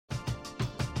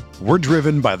We're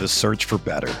driven by the search for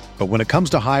better. But when it comes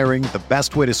to hiring, the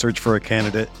best way to search for a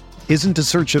candidate isn't to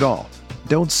search at all.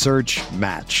 Don't search,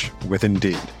 match with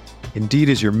Indeed. Indeed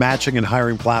is your matching and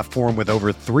hiring platform with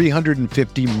over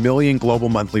 350 million global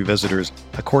monthly visitors,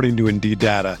 according to Indeed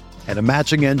data, and a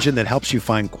matching engine that helps you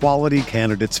find quality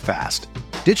candidates fast.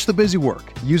 Ditch the busy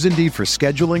work. Use Indeed for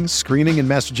scheduling, screening, and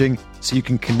messaging so you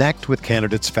can connect with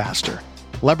candidates faster.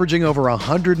 Leveraging over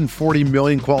 140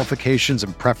 million qualifications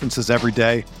and preferences every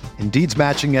day, Indeed's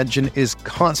matching engine is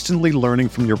constantly learning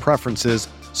from your preferences,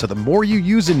 so the more you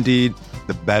use Indeed,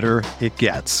 the better it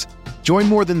gets. Join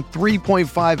more than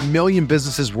 3.5 million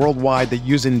businesses worldwide that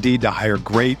use Indeed to hire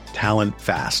great talent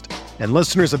fast. And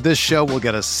listeners of this show will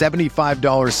get a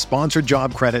 $75 sponsored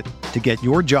job credit to get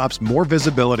your jobs more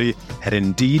visibility at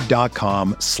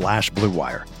Indeed.com/Blue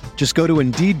Wire. Just go to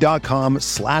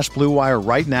Indeed.com/Blue Wire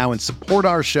right now and support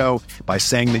our show by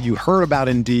saying that you heard about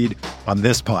Indeed on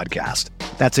this podcast.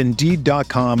 That's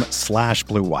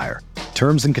Indeed.com/Blue Wire.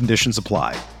 Terms and conditions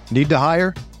apply. Need to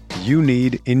hire? You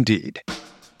need Indeed.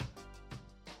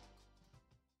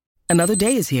 Another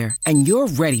day is here, and you're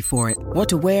ready for it. What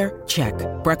to wear? Check.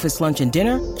 Breakfast, lunch, and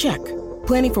dinner? Check.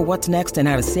 Planning for what's next and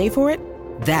how to save for it?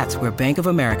 That's where Bank of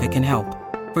America can help.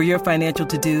 For your financial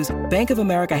to-dos, Bank of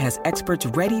America has experts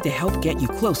ready to help get you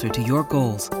closer to your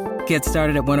goals. Get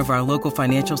started at one of our local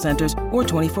financial centers or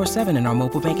 24/7 in our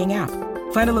mobile banking app.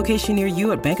 Find a location near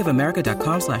you at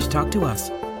bankofamerica.com/talktous.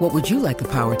 What would you like the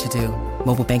power to do?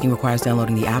 Mobile banking requires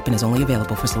downloading the app and is only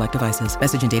available for select devices.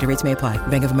 Message and data rates may apply.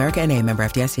 Bank of America NA, member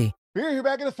FDIC. We're here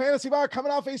back in the Fantasy Bar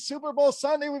coming off a Super Bowl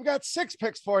Sunday. We've got 6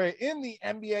 picks for you in the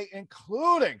NBA,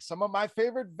 including some of my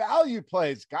favorite value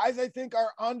plays. Guys I think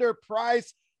are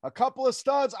underpriced. A couple of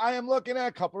studs I am looking at,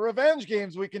 a couple of revenge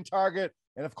games we can target.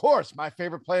 And of course, my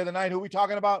favorite play of the night. Who we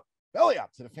talking about? Belly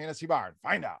up to the Fantasy Bar and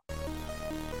find out.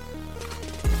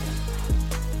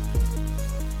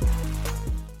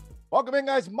 Welcome in,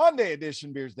 guys. Monday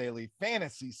edition Beers Daily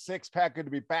Fantasy 6-pack. Good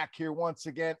to be back here once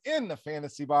again in the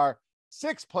Fantasy Bar.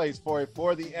 6 plays for you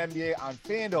for the NBA on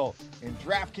FanDuel and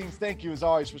DraftKings. Thank you, as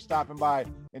always, for stopping by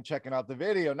and checking out the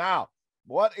video. Now,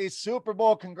 what a Super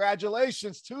Bowl.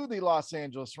 Congratulations to the Los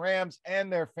Angeles Rams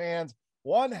and their fans.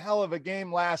 One hell of a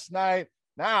game last night.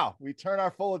 Now, we turn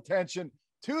our full attention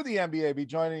to the NBA. Be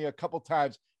joining you a couple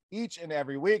times each and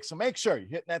every week. So make sure you're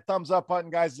hitting that thumbs up button,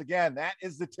 guys. Again, that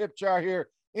is the tip jar here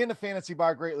in the Fantasy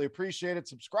Bar. Greatly appreciate it.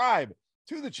 Subscribe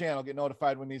to the channel. Get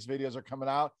notified when these videos are coming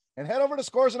out. And head over to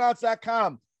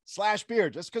scoresandodds.com/beer.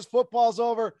 Just because football's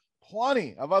over,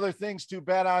 plenty of other things to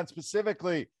bet on,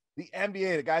 specifically the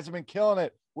NBA. The guys have been killing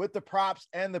it with the props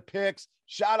and the picks.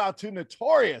 Shout out to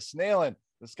Notorious nailing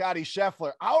the Scotty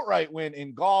Scheffler outright win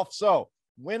in golf. So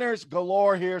winners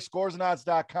galore here.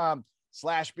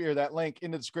 Scoresandodds.com/beer. That link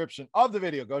in the description of the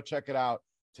video. Go check it out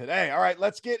today. All right,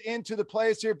 let's get into the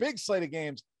plays here. Big slate of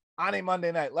games on a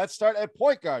Monday night. Let's start at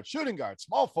point guard, shooting guard,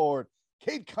 small forward,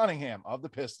 Cade Cunningham of the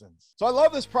Pistons. So I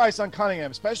love this price on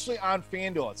Cunningham, especially on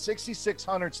FanDuel at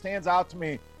 6,600. Stands out to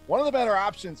me. One of the better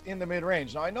options in the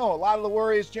mid-range. Now, I know a lot of the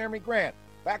worry is Jeremy Grant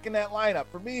back in that lineup.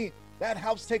 For me, that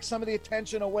helps take some of the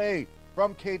attention away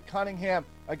from Cade Cunningham,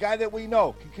 a guy that we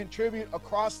know can contribute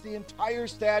across the entire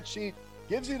stat sheet,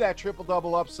 gives you that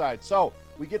triple-double upside. So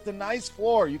we get the nice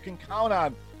floor you can count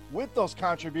on with those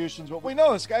contributions. But we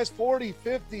know this guy's 40,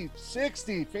 50,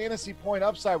 60 fantasy point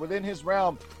upside within his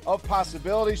realm of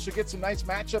possibilities. Should get some nice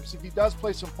matchups if he does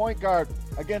play some point guard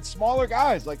against smaller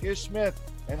guys like Ish Smith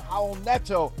and Howell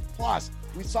Neto. Plus,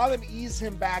 we saw them ease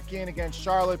him back in against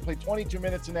Charlotte, played 22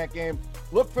 minutes in that game.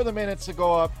 Look for the minutes to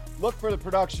go up. Look for the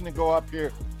production to go up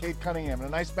here. Cade Cunningham in a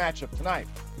nice matchup tonight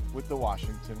with the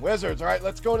Washington Wizards. All right,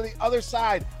 let's go to the other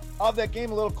side of that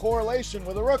game. A little correlation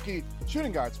with a rookie,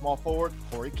 shooting guard, small forward,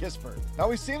 Corey Kispert. Now,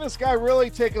 we've seen this guy really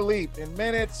take a leap in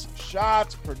minutes,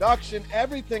 shots, production,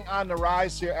 everything on the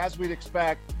rise here, as we'd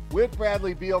expect, with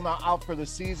Bradley Beal now out for the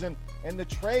season, and the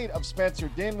trade of Spencer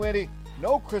Dinwiddie.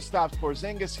 No Kristaps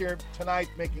Porzingis here tonight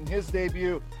making his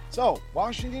debut. So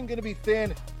Washington going to be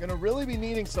thin, going to really be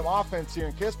needing some offense here.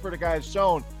 And Kispert, a guy has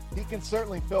shown he can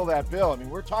certainly fill that bill. I mean,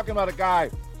 we're talking about a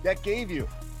guy that gave you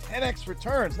 10x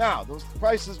returns. Now, those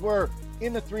prices were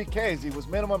in the 3Ks. He was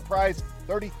minimum price,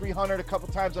 $3,300 a couple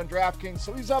times on DraftKings.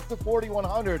 So he's up to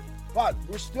 $4,100, but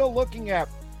we're still looking at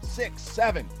 6,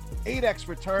 7, 8x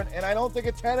return. And I don't think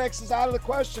a 10x is out of the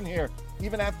question here,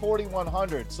 even at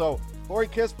 $4,100. So Corey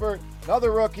Kispert,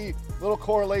 another rookie, little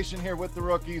correlation here with the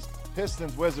rookies.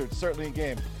 Pistons, Wizards, certainly a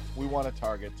game we want to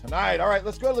target tonight. All right,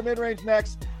 let's go to the mid-range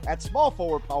next. at small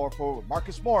forward, power forward,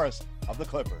 Marcus Morris of the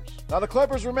Clippers. Now, the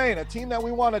Clippers remain a team that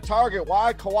we want to target.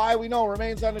 Why? Kawhi, we know,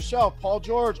 remains on the shelf. Paul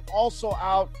George also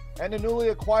out, and the newly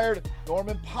acquired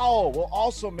Norman Powell will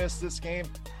also miss this game.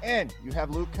 And you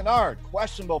have Luke Kennard,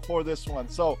 questionable for this one.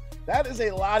 So that is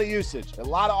a lot of usage, a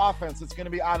lot of offense that's going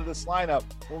to be out of this lineup.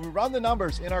 When we run the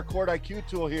numbers in our Court IQ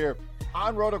tool here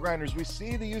on RotoGrinders, we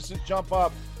see the usage jump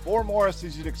up for Morris,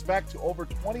 as you'd expect, to over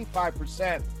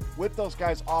 25% with those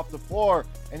guys off the floor.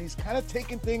 And he's kind of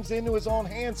taking things into his own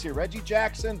hands here. Reggie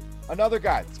Jackson, another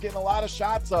guy that's getting a lot of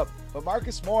shots up. But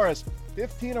Marcus Morris,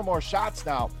 15 or more shots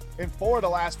now in 4 of the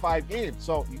last 5 games.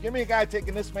 So you give me a guy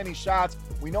taking this many shots,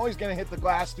 we know he's going to hit the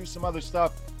glass, do some other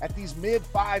stuff at these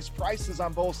mid-fives prices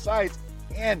on both sides,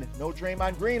 and no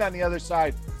Draymond Green on the other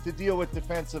side to deal with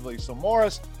defensively. So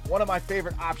Morris, one of my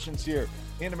favorite options here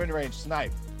in the mid-range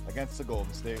tonight against the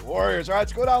Golden State Warriors. All right,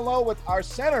 let's go down low with our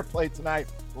center play tonight.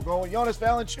 We're going with Jonas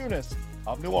Valanciunas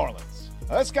of New Orleans.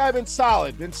 Now, this guy been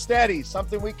solid, been steady,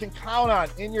 something we can count on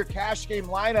in your cash game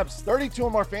lineups. 32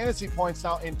 or more fantasy points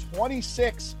now in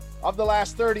 26 of the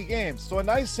last 30 games. So a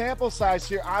nice sample size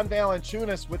here on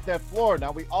Valanciunas with that floor.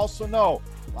 Now, we also know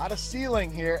a lot of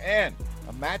ceiling here and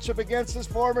a matchup against his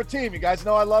former team. You guys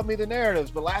know I love me the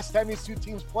narratives, but last time these two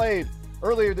teams played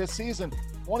earlier this season,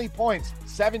 20 points,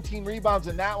 17 rebounds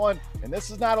in that one. And this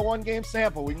is not a one-game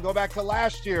sample. We can go back to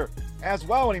last year as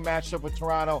well when he matched up with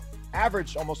Toronto.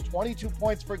 Averaged almost 22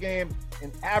 points per game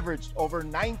and averaged over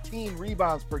 19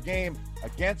 rebounds per game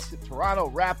against the Toronto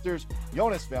Raptors.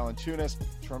 Jonas Valanciunas,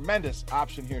 tremendous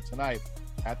option here tonight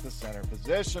at the center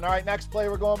position. All right, next play,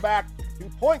 we're going back to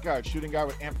point guard, shooting guard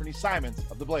with Anthony Simons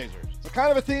of the Blazers. So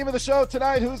kind of a theme of the show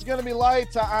tonight, who's going to be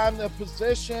light on the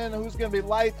position, who's going to be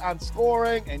light on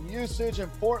scoring and usage,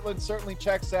 and Portland certainly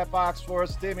checks that box for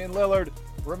us. Damian Lillard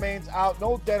remains out.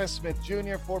 No Dennis Smith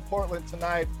Jr. for Portland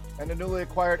tonight, and the newly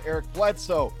acquired Eric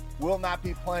Bledsoe will not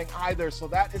be playing either. So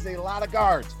that is a lot of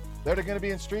guards that are going to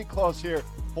be in street clothes here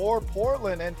for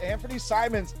Portland, and Anthony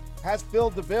Simons has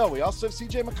filled the bill. We also have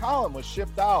CJ McCollum was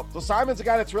shipped out. So Simon's a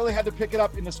guy that's really had to pick it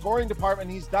up in the scoring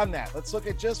department. He's done that. Let's look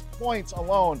at just points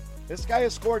alone. This guy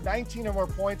has scored 19 or more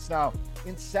points now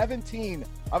in 17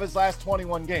 of his last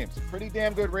 21 games. Pretty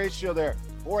damn good ratio there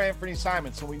for Anthony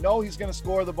Simons. So we know he's going to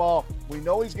score the ball. We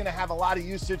know he's going to have a lot of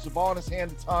usage, the ball in his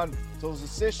hand a ton. So his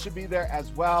assists should be there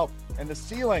as well. And the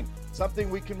ceiling,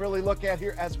 something we can really look at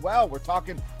here as well. We're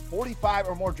talking 45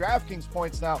 or more DraftKings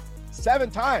points now, 7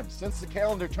 times since the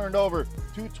calendar turned over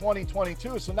to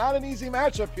 2022. So not an easy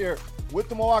matchup here with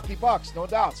the Milwaukee Bucks, no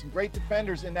doubt. Some great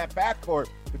defenders in that backcourt,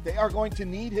 but they are going to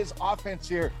need his offense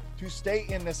here to stay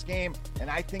in this game, and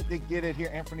I think they get it here.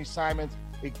 Anthony Simons,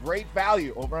 a great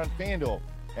value over on FanDuel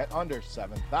at under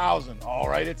 7,000. All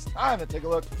right, it's time to take a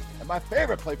look at my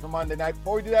favorite play for Monday night.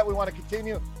 Before we do that, we want to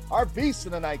continue our Beast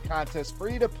of the Night contest.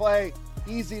 Free to play,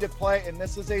 easy to play, and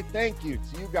this is a thank you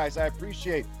to you guys. I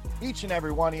appreciate each and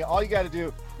every one of you. All you got to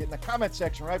do, get in the comment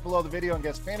section right below the video and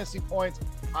guess fantasy points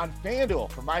on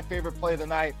FanDuel for my favorite play of the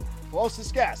night.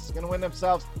 Closest guess is going to win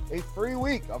themselves a free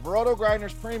week of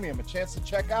RotoGrinders Premium, a chance to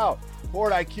check out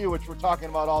Court IQ, which we're talking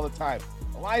about all the time.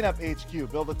 Lineup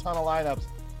HQ, build a ton of lineups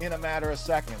in a matter of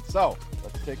seconds. So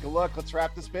let's take a look. Let's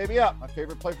wrap this baby up. My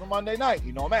favorite play for Monday night.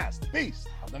 You know I'm as the Beast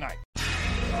of the Night.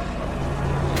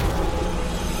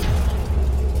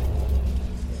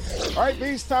 All right,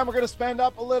 Beast time. We're going to spend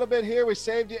up a little bit here. We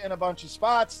saved you in a bunch of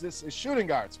spots. This is shooting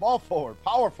guard, small forward,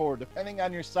 power forward, depending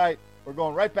on your site. We're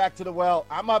going right back to the well.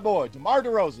 I'm my boy, DeMar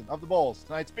DeRozan of the Bulls,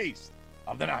 tonight's Beast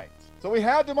of the Night. So we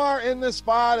had DeMar in this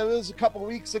spot. It was a couple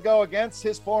weeks ago against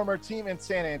his former team in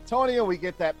San Antonio. We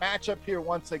get that matchup here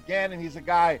once again, and he's a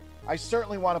guy I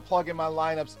certainly want to plug in my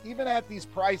lineups. Even at these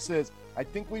prices, I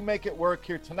think we make it work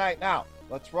here tonight. Now,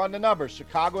 let's run the numbers.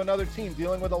 Chicago, another team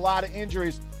dealing with a lot of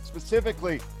injuries,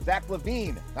 specifically Zach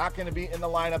LaVine, not going to be in the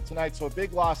lineup tonight, so a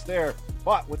big loss there.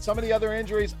 But with some of the other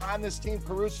injuries on this team,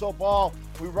 Caruso, Ball,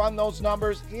 we run those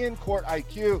numbers in Court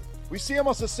IQ. We see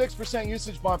almost a 6%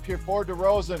 usage bump here for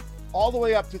DeRozan, all the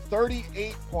way up to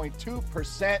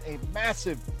 38.2%, a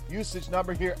massive usage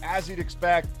number here, as you'd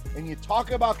expect. And you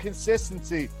talk about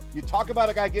consistency. You talk about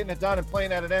a guy getting it done and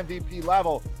playing at an MVP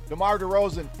level. DeMar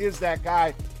DeRozan is that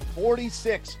guy.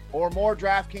 46 or more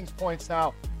DraftKings points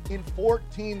now in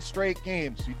 14 straight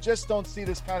games. You just don't see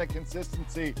this kind of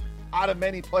consistency out of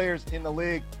many players in the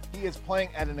league. He is playing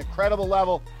at an incredible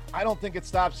level. I don't think it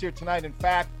stops here tonight. In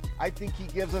fact, I think he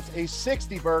gives us a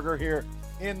 60 burger here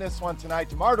in this one tonight.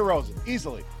 DeMar DeRozan,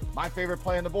 easily my favorite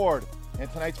play on the board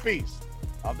and tonight's Beast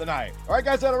of the Night. All right,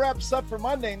 guys, that'll wrap us up for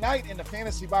Monday night in the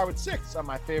Fantasy Bar with 6 on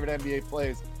my favorite NBA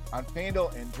plays on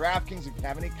FanDuel and DraftKings. If you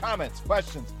have any comments,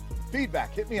 questions,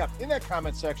 feedback, hit me up in that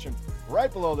comment section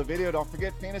right below the video. Don't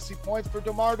forget fantasy points for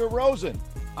DeMar DeRozan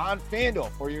on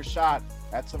FanDuel for your shot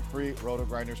at some free Roto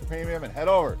Grinders premium. And head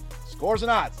over to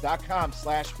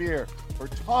scoresandodds.com/beer for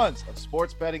tons of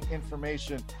sports betting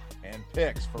information and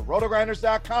picks. For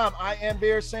rotogrinders.com, I am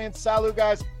Beer saying salut,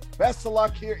 guys. Best of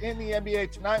luck here in the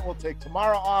NBA tonight. We'll take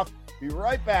tomorrow off. Be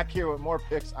right back here with more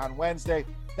picks on Wednesday.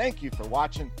 Thank you for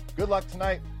watching. Good luck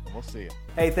tonight, and we'll see you.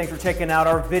 Hey, thanks for checking out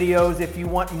our videos. If you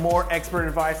want more expert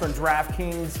advice on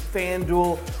DraftKings,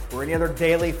 FanDuel, or any other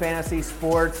daily fantasy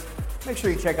sports, make sure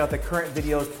you check out the current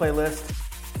videos playlist.